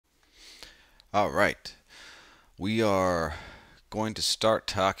All right. We are going to start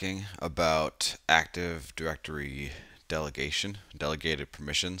talking about Active Directory delegation, delegated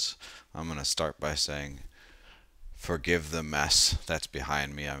permissions. I'm going to start by saying, forgive the mess that's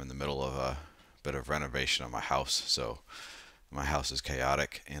behind me. I'm in the middle of a bit of renovation on my house, so my house is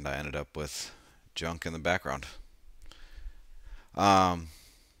chaotic, and I ended up with junk in the background. Um,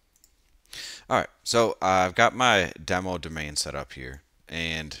 all right, so I've got my demo domain set up here,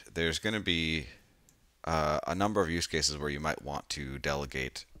 and there's going to be a number of use cases where you might want to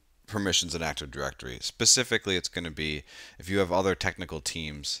delegate permissions in Active Directory. Specifically, it's going to be if you have other technical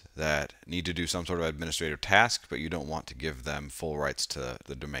teams that need to do some sort of administrative task, but you don't want to give them full rights to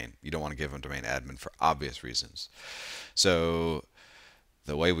the domain. You don't want to give them domain admin for obvious reasons. So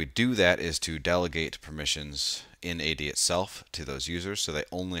the way we do that is to delegate permissions in AD itself to those users so they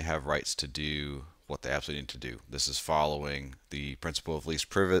only have rights to do what they absolutely need to do. This is following the principle of least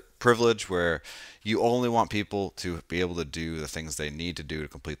privilege, where you only want people to be able to do the things they need to do to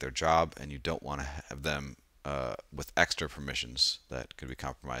complete their job, and you don't want to have them with extra permissions that could be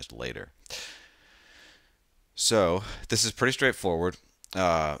compromised later. So this is pretty straightforward.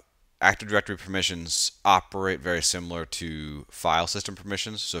 Active Directory permissions operate very similar to file system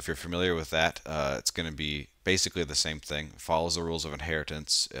permissions. So if you're familiar with that, it's going to be basically the same thing. It follows the rules of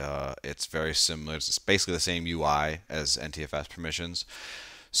inheritance. It's very similar. It's basically the same UI as NTFS permissions.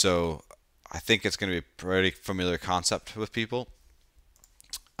 So I think it's going to be a pretty familiar concept with people.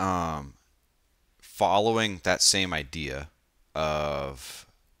 Following that same idea of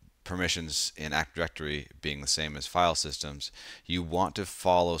permissions in Active Directory being the same as file systems, you want to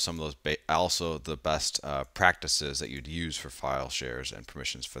follow some of those also the best practices that you'd use for file shares and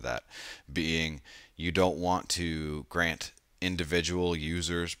permissions for that. Being, you don't want to grant individual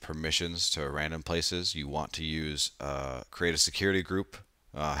users permissions to random places. You want to use create a security group,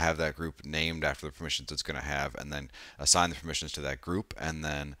 have that group named after the permissions it's going to have, and then assign the permissions to that group, and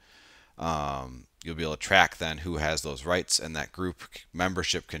then you'll be able to track then who has those rights, and that group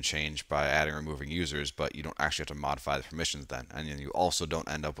membership can change by adding or removing users, but you don't actually have to modify the permissions then. And then you also don't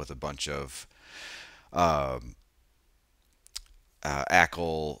end up with a bunch of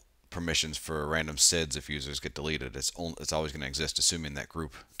ACL permissions for random SIDs if users get deleted. It's always going to exist, assuming that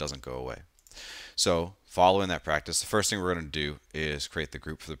group doesn't go away. So following that practice, the first thing we're going to do is create the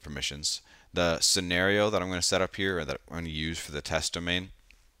group for the permissions. The scenario that I'm going to set up here, or that I'm going to use for the test domain,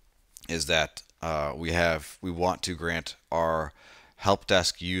 is that we want to grant our help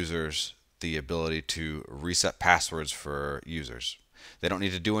desk users the ability to reset passwords for users. They don't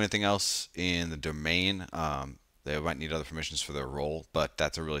need to do anything else in the domain. They might need other permissions for their role, but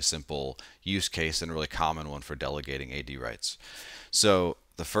that's a really simple use case and a really common one for delegating AD rights. So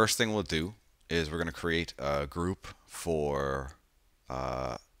the first thing we'll do is we're going to create a group for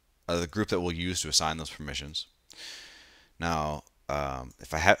the group that we'll use to assign those permissions. Now, I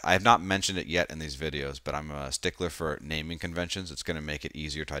have not mentioned it yet in these videos, but I'm a stickler for naming conventions. It's going to make it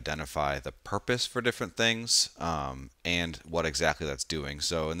easier to identify the purpose for different things and what exactly that's doing.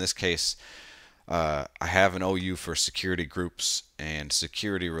 So in this case, I have an OU for security groups, and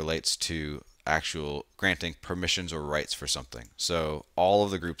security relates to actual granting permissions or rights for something. So all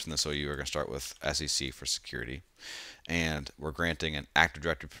of the groups in this OU are going to start with SEC for security, and we're granting an Active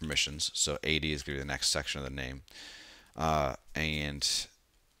Directory permissions. So AD is going to be the next section of the name. To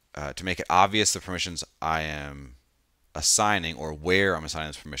make it obvious the permissions I am assigning, or where I'm assigning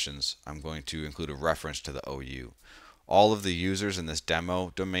those permissions, I'm going to include a reference to the OU. All of the users in this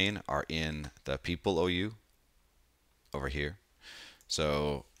demo domain are in the people OU over here.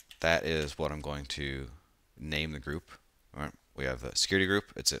 So that is what I'm going to name the group. All right, we have the security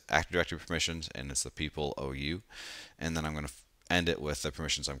group, it's Active Directory permissions, and it's the people OU. And then I'm going to end it with the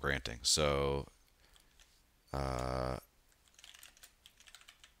permissions I'm granting. So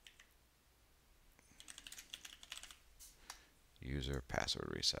user password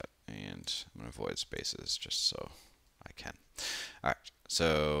reset, and I'm going to avoid spaces just so I can. Alright,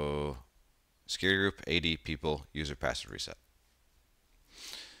 so security group, AD, people, user password reset.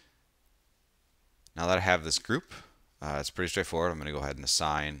 Now that I have this group, it's pretty straightforward. I'm going to go ahead and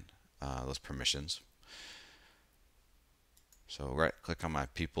assign those permissions. So right click on my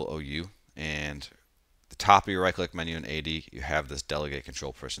people OU, and the top of your right click menu in AD, you have this delegate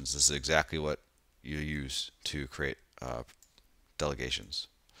control permissions. This is exactly what you use to create delegations.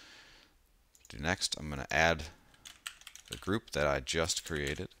 Next, I'm going to add the group that I just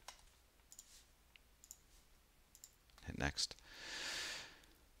created. Hit next.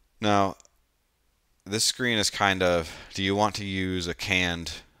 Now, this screen is kind of, do you want to use a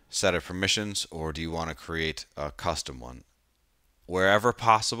canned set of permissions, or do you want to create a custom one? Wherever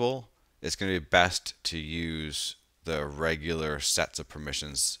possible, it's going to be best to use the regular sets of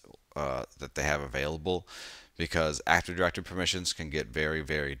permissions that they have available, because Active Directory permissions can get very,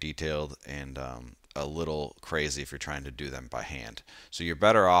 very detailed and a little crazy if you're trying to do them by hand. So you're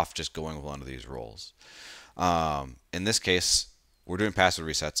better off just going with one of these roles. In this case, we're doing password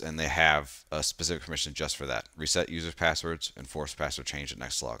resets, and they have a specific permission just for that. Reset users' passwords and force password change at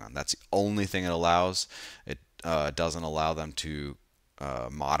next logon. That's the only thing it allows. It doesn't allow them to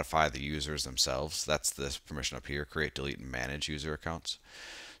modify the users themselves. That's this permission up here: create, delete, and manage user accounts.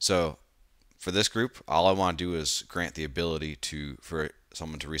 So for this group, all I want to do is grant the ability for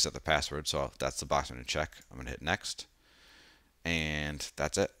someone to reset the password. So that's the box I'm going to check. I'm going to hit next, and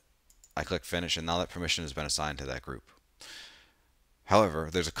that's it. I click finish, and now that permission has been assigned to that group. However,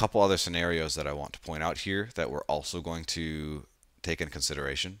 there's a couple other scenarios that I want to point out here that we're also going to take into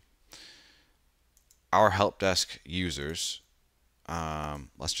consideration. Our help desk users,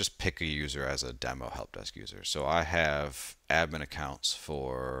 let's just pick a user as a demo help desk user. So I have admin accounts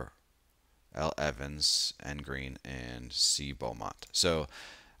for L. Evans, N. Green, and C. Beaumont. So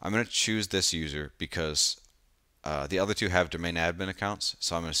I'm going to choose this user because the other two have domain admin accounts.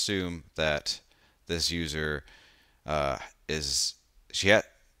 So I'm going to assume that this user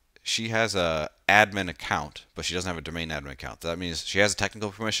she has a admin account, but she doesn't have a domain admin account. That means she has a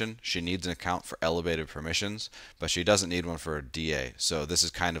technical permission. She needs an account for elevated permissions, but she doesn't need one for a DA. So this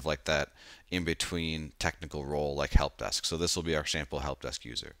is kind of like that in between technical role, like help desk. So this will be our sample help desk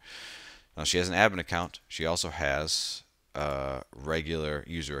user. Now she has an admin account. She also has a regular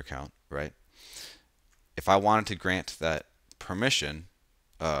user account, right? If I wanted to grant that permission,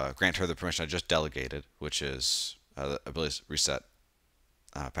 grant her the permission I just delegated, which is the ability to reset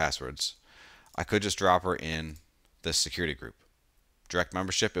passwords, I could just drop her in this security group. Direct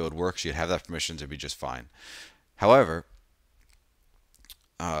membership, it would work. She'd have that permission to be just fine. However,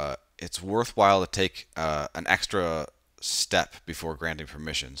 it's worthwhile to take an extra step before granting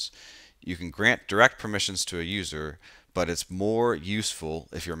permissions. You can grant direct permissions to a user, but it's more useful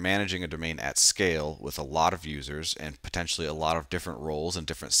if you're managing a domain at scale with a lot of users and potentially a lot of different roles and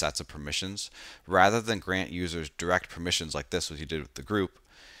different sets of permissions. Rather than grant users direct permissions like this, what you did with the group,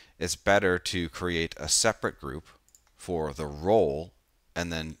 it's better to create a separate group for the role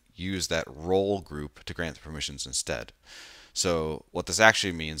and then use that role group to grant the permissions instead. So what this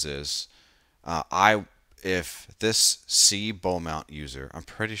actually means is if this C. Beaumont user, I'm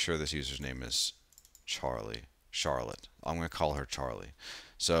pretty sure this user's name is Charlotte. I'm going to call her Charlie.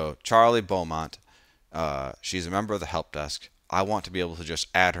 So Charlie Beaumont, she's a member of the help desk. I want to be able to just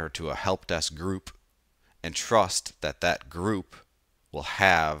add her to a help desk group and trust that that group will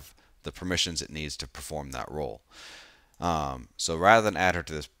have the permissions it needs to perform that role. So rather than add her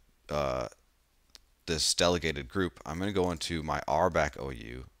to this delegated group, I'm going to go into my RBAC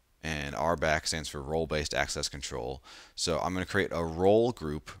OU, and RBAC stands for role-based access control. So I'm going to create a role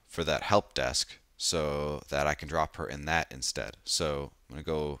group for that help desk so that I can drop her in that instead. So I'm going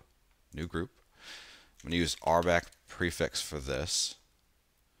to go new group. I'm going to use RBAC prefix for this,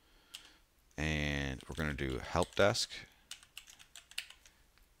 and we're going to do help desk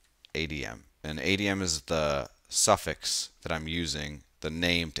ADM. And ADM is the suffix that I'm using, the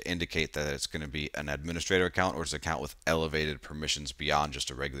name, to indicate that it's going to be an administrator account or it's an account with elevated permissions beyond just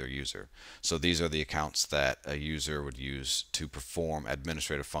a regular user. So these are the accounts that a user would use to perform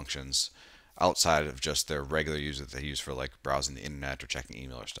administrative functions outside of just their regular user that they use for like browsing the internet or checking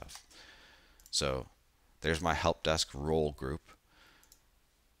email or stuff. So there's my help desk role group,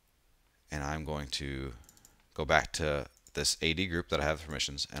 and I'm going to go back to this AD group that I have the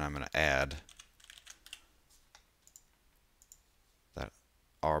permissions, and I'm going to add that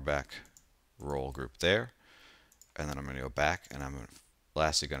RBAC role group there, and then I'm going to go back, and I'm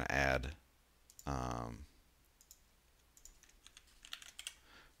lastly going to add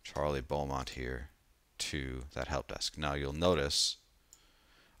Charlie Beaumont here to that help desk. Now you'll notice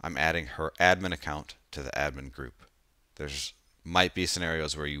I'm adding her admin account to the admin group. There's might be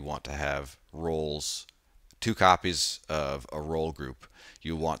scenarios where you want to have roles, two copies of a role group.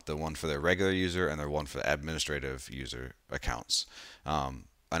 You want the one for the regular user and the one for the administrative user accounts. An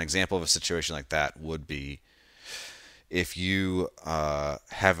example of a situation like that would be if you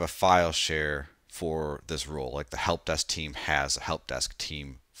have a file share for this role, like the help desk team has a help desk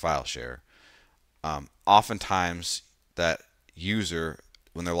team file share. Oftentimes that user,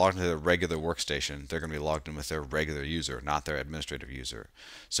 when they're logged into their regular workstation, they're going to be logged in with their regular user, not their administrative user.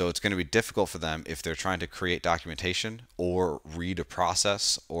 So it's going to be difficult for them if they're trying to create documentation or read a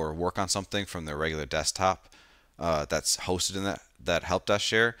process or work on something from their regular desktop that's hosted in that that help desk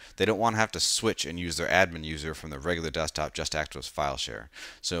share, they don't want to have to switch and use their admin user from the regular desktop just to act as file share.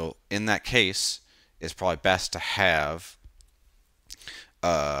 So in that case, it's probably best to have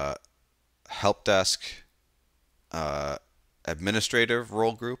a help desk administrative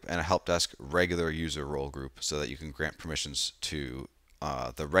role group and a help desk regular user role group so that you can grant permissions to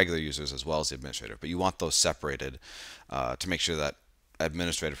the regular users as well as the administrator. But you want those separated to make sure that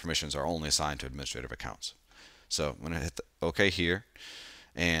administrative permissions are only assigned to administrative accounts. So I'm going to hit the OK here,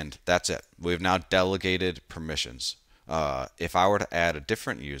 and that's it. We've now delegated permissions. If I were to add a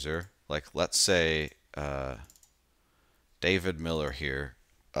different user, like let's say David Miller here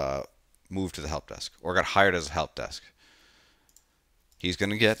moved to the help desk or got hired as a help desk, he's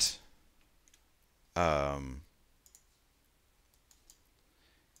going to get an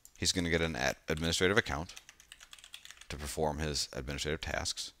administrative account to perform his administrative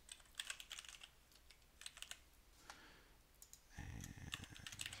tasks.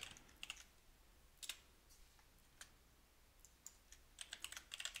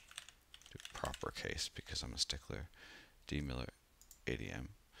 Do proper case because I'm a stickler. D Miller ADM,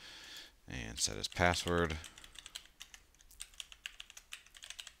 and set his password.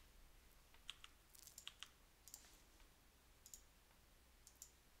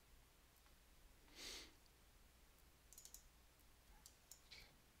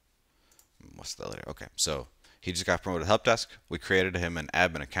 What's the letter? Okay, so he just got promoted to help desk. We created him an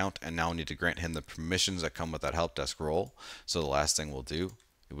admin account, and now we need to grant him the permissions that come with that help desk role. So the last thing we'll do,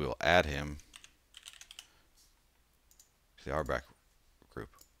 we will add him to the RBAC group.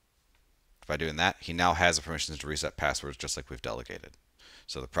 By doing that, he now has the permissions to reset passwords just like we've delegated.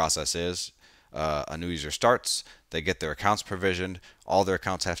 So the process is a new user starts, they get their accounts provisioned, all their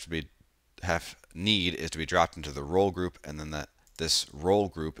accounts need is to be dropped into the role group, and then this role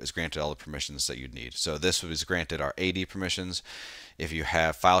group is granted all the permissions that you'd need. So this was granted our AD permissions. If you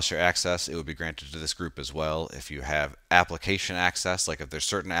have file share access, it would be granted to this group as well. If you have application access, like if there's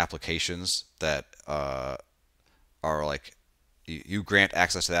certain applications that are like you grant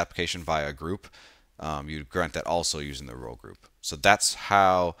access to the application via a group, you grant that also using the role group. So that's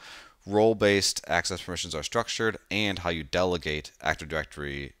how role-based access permissions are structured and how you delegate Active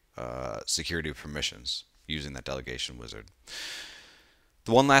Directory security permissions using that delegation wizard.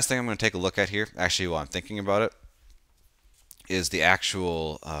 The one last thing I'm going to take a look at here, actually while I'm thinking about it, is the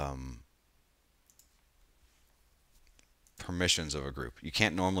actual permissions of a group. You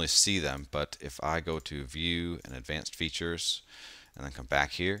can't normally see them, but if I go to View and Advanced Features and then come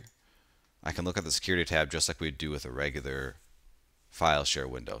back here, I can look at the Security tab just like we'd do with a regular file share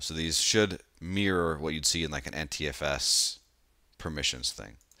window. So these should mirror what you'd see in like an NTFS permissions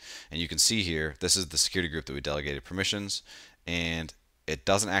thing. And you can see here, this is the security group that we delegated permissions, and it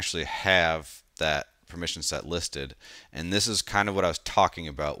doesn't actually have that permission set listed. And this is kind of what I was talking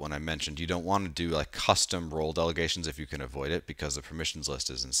about when I mentioned you don't want to do like custom role delegations if you can avoid it, because the permissions list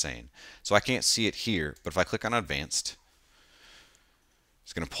is insane. So I can't see it here, but if I click on Advanced,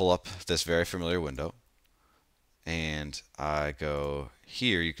 it's going to pull up this very familiar window. And I go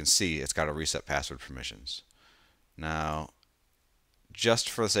here, you can see it's got a reset password permissions. Now, just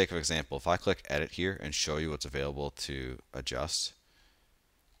for the sake of example, if I click Edit here and show you what's available to adjust,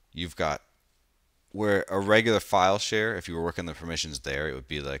 you've got where a regular file share, if you were working the permissions there, it would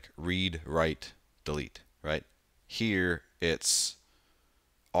be like read, write, delete, right? Here, it's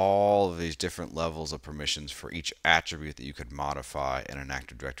all of these different levels of permissions for each attribute that you could modify in an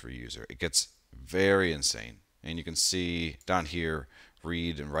Active Directory user. It gets very insane. And you can see down here,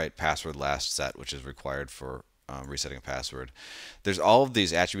 read and write password last set, which is required for resetting a password. There's all of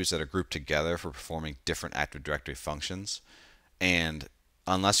these attributes that are grouped together for performing different Active Directory functions. And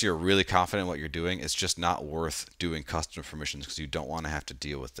unless you're really confident in what you're doing, it's just not worth doing custom permissions because you don't want to have to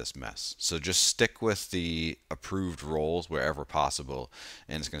deal with this mess. So just stick with the approved roles wherever possible,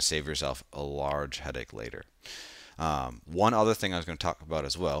 and it's going to save yourself a large headache later. One other thing I was going to talk about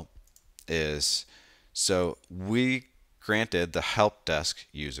as well is, so we granted the help desk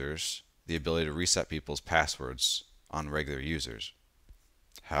users the ability to reset people's passwords on regular users.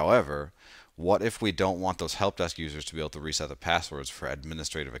 However, what if we don't want those help desk users to be able to reset the passwords for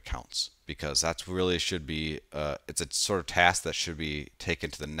administrative accounts? Because that's really should be, it's a sort of task that should be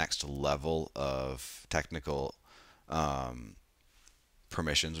taken to the next level of technical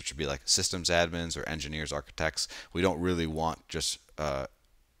permissions, which would be like systems admins or engineers, architects. We don't really want just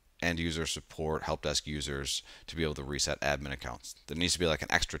end user support, help desk users to be able to reset admin accounts. There needs to be like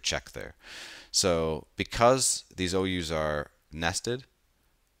an extra check there. So because these OUs are nested,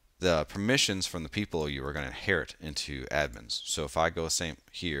 the permissions from the people OU are going to inherit into admins. So if I go same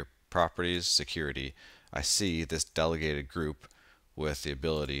here, properties, security, I see this delegated group with the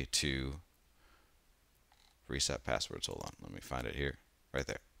ability to reset passwords. Hold on, let me find it here, right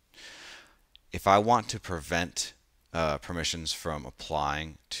there. If I want to prevent permissions from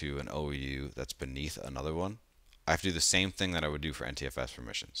applying to an OU that's beneath another one, I have to do the same thing that I would do for NTFS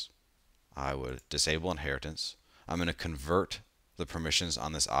permissions. I would disable inheritance. I'm going to convert the permissions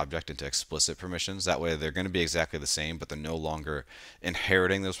on this object into explicit permissions. That way they're going to be exactly the same, but they're no longer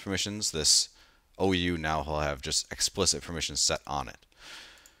inheriting those permissions. This OU now will have just explicit permissions set on it.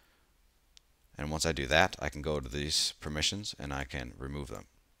 And once I do that, I can go to these permissions and I can remove them.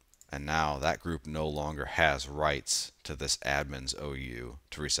 And now that group no longer has rights to this admin's OU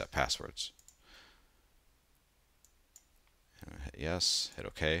to reset passwords. And hit yes, hit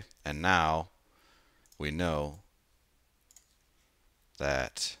OK. And now we know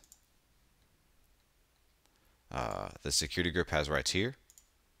that the security group has rights here,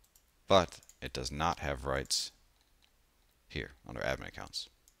 but it does not have rights here under admin accounts.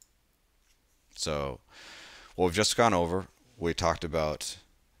 So what we've just gone over, we talked about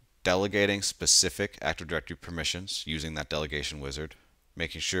delegating specific Active Directory permissions using that delegation wizard,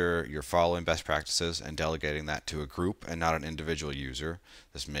 making sure you're following best practices and delegating that to a group and not an individual user.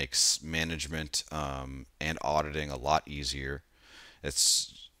 This makes management and auditing a lot easier.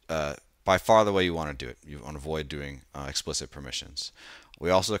 It's by far the way you want to do it. You want to avoid doing explicit permissions.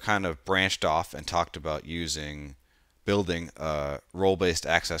 We also kind of branched off and talked about building a role-based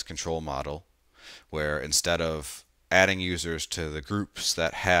access control model where instead of adding users to the groups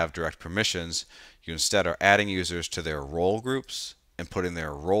that have direct permissions, you instead are adding users to their role groups and putting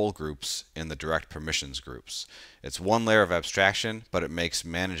their role groups in the direct permissions groups. It's one layer of abstraction, but it makes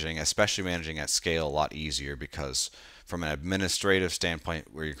managing, especially managing at scale, a lot easier because from an administrative standpoint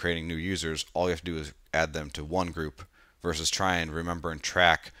where you're creating new users, all you have to do is add them to one group versus try and remember and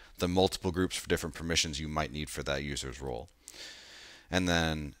track the multiple groups for different permissions you might need for that user's role. And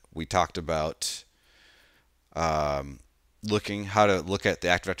then we talked about how to look at the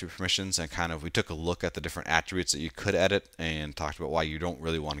Active Directory permissions and we took a look at the different attributes that you could edit and talked about why you don't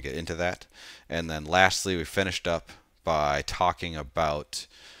really want to get into that. And then lastly, we finished up by talking about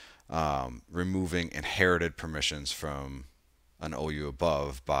removing inherited permissions from an OU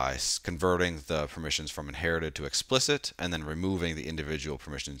above by converting the permissions from inherited to explicit and then removing the individual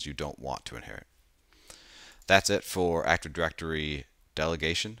permissions you don't want to inherit. That's it for Active Directory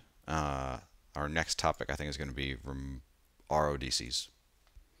delegation. Our next topic I think is going to be RODCs.